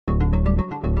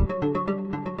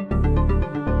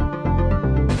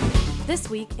This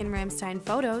week in Ramstein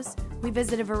Photos, we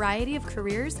visit a variety of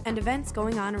careers and events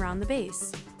going on around the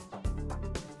base.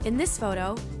 In this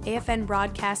photo, AFN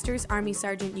broadcasters Army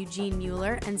Sergeant Eugene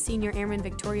Mueller and Senior Airman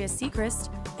Victoria Seacrest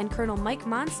and Colonel Mike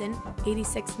Monson,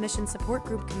 86th Mission Support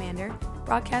Group Commander,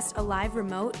 broadcast a live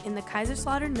remote in the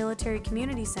Kaiserslautern Military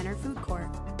Community Center food court.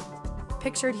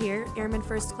 Pictured here, Airman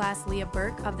First Class Leah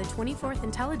Burke of the 24th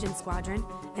Intelligence Squadron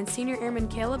and Senior Airman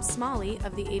Caleb Smalley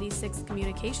of the 86th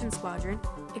Communications Squadron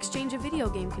exchange a video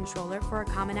game controller for a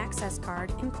common access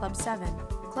card in Club 7.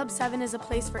 Club 7 is a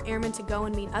place for airmen to go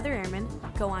and meet other airmen,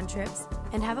 go on trips,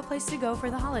 and have a place to go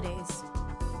for the holidays.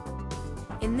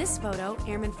 In this photo,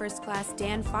 Airman First Class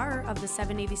Dan Farrer of the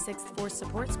 786th Force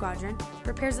Support Squadron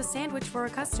prepares a sandwich for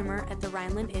a customer at the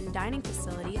Rhineland Inn dining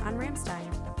facility on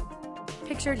Ramstein.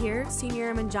 Pictured here, Senior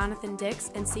Airman Jonathan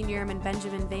Dix and Senior Airman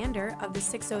Benjamin Vander of the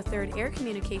 603rd Air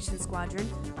Communications Squadron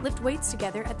lift weights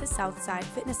together at the Southside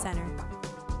Fitness Center.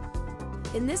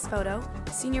 In this photo,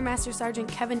 Senior Master Sergeant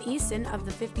Kevin Eason of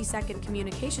the 52nd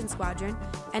Communications Squadron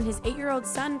and his 8-year-old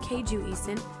son Keiju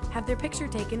Eason have their picture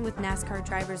taken with NASCAR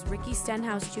drivers Ricky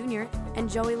Stenhouse Jr. and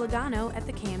Joey Logano at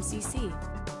the KMCC.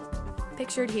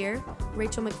 Pictured here,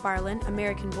 Rachel McFarlane,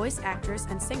 American voice actress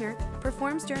and singer,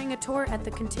 performs during a tour at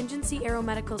the Contingency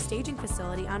Aeromedical Staging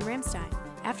Facility on Ramstein.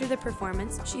 After the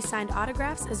performance, she signed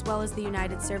autographs as well as the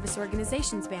United Service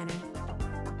Organization's banner.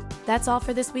 That's all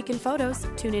for this week in Photos.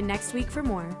 Tune in next week for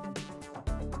more.